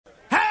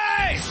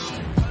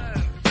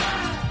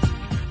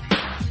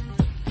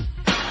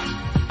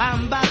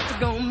I'm about to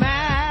go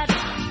mad.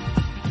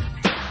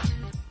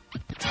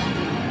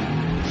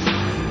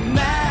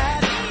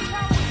 Mad.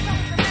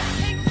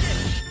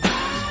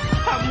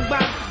 I'm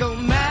about to go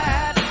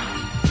mad.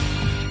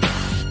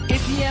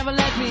 If you ever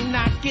let me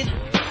knock it.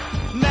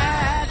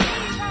 Mad.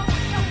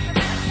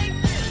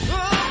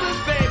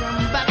 Oh, baby,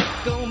 I'm about to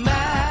go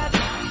mad.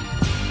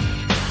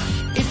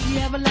 If you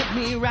ever let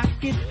me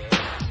rock it.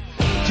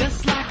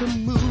 Just like a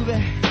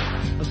movie,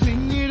 I've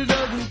seen it a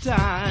dozen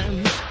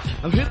times.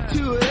 I'm hip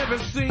to every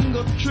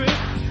single trick,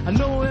 I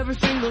know every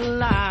single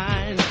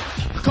line.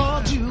 I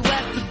called you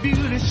at the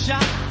beauty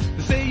shop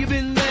to say you've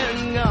been there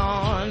and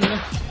gone.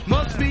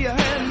 Must be a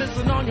hand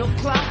missing on your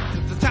clock,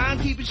 the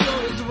timekeeper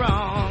sure is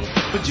wrong.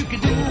 But you can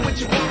do what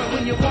you want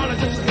when you want it,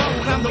 just as long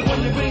as I'm the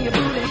one you bring your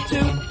booty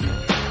to.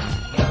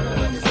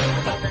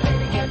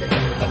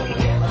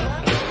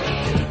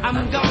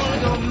 I'm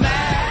gonna go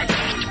mad.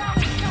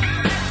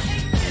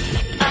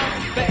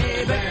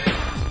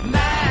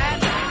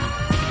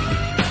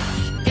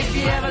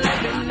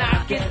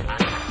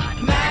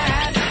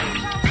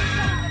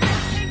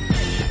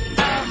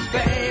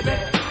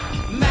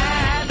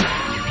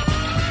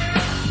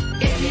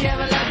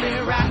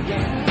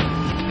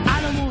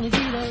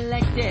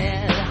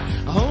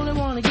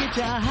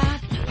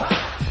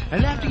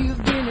 And after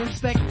you've been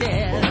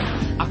inspected,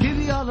 I'll give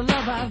you all the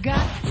love I've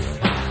got.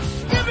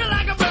 Give you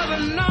like a brother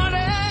naughty.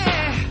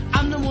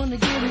 I'm the one to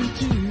get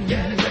into.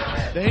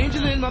 The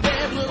angel in my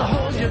bed will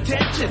hold your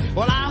attention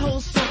while I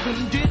hold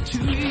something dear to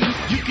you.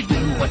 You can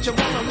do what you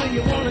want when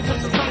you want it,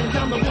 just as long as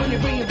I'm the one you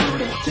bring your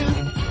booty to.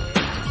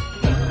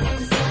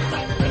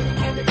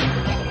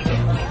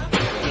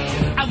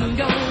 I'm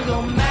gonna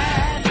go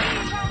mad.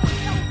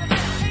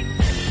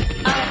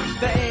 Oh,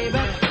 baby.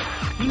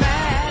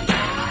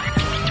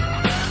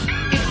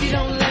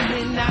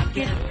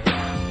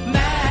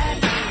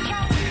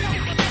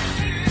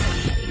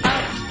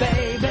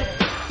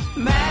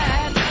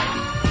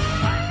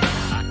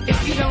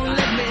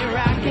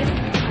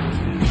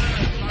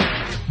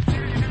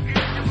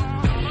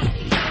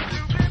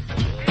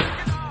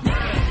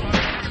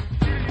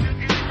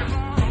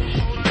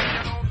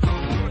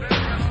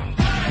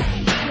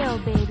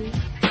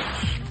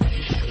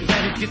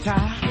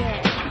 Guitar.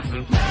 Yeah.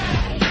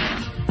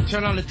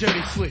 Turn on the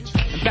dirty switch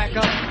and back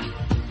up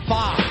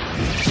 5.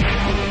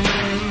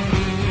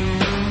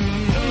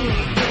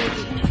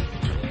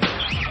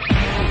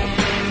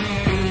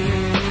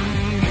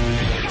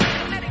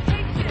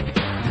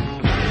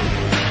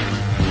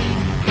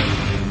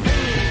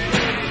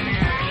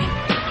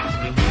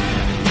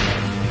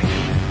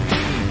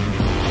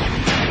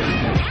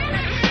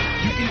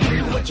 You can do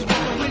what you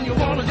want when you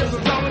want it, just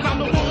as long as I'm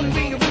the one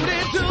being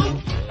rooted to.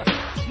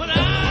 But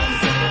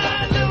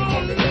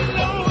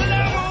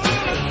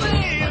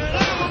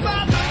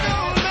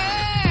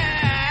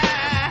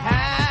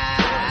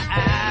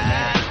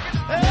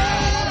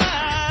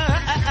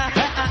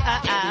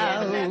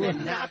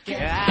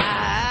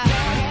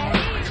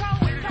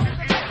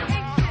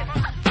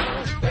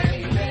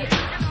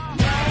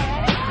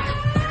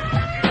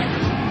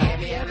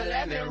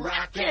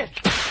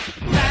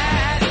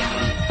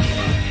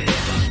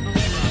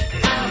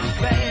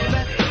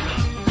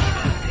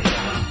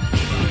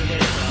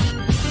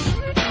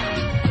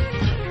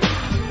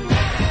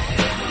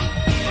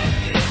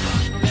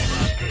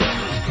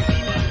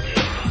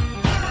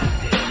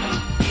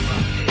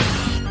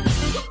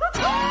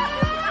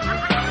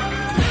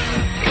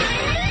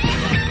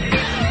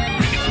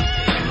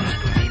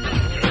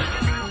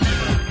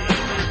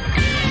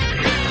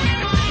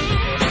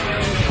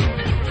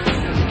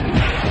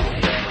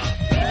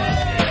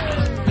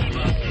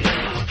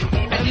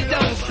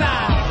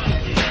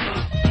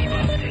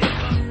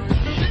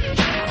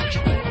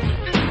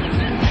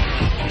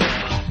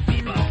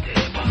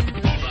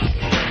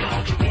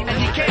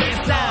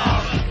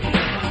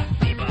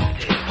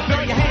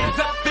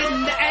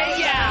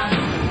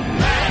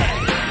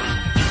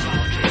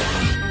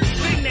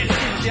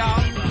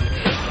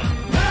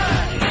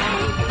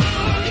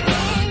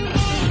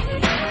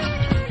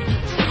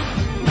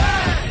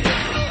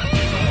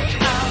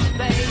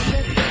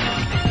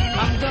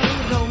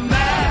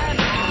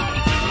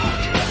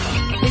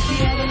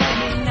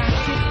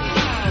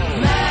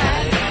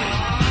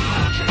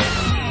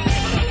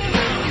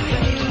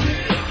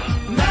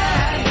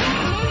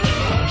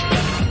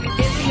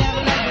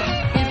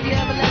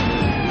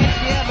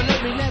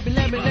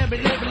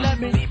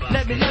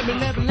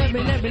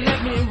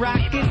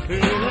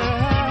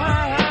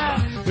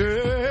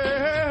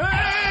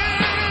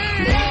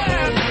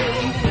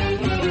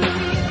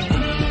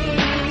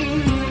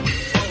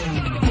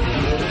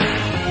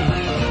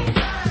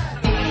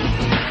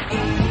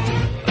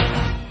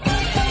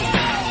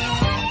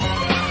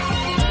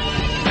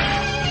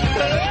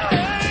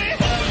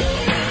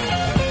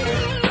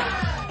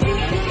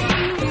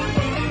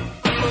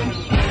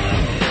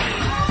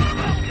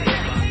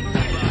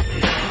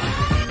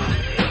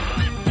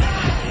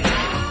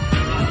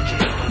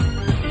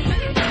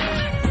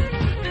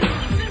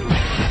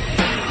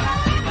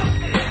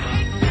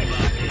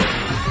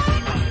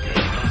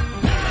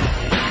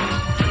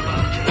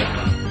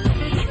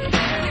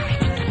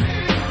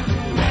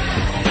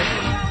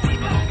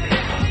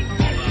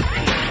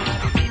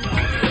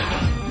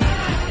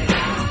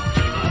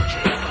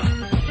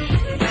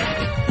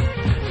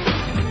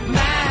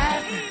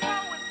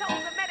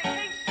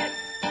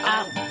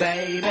out,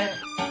 baby.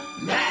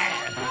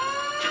 Mad.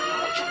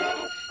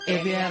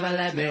 If you ever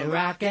let me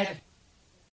rock it.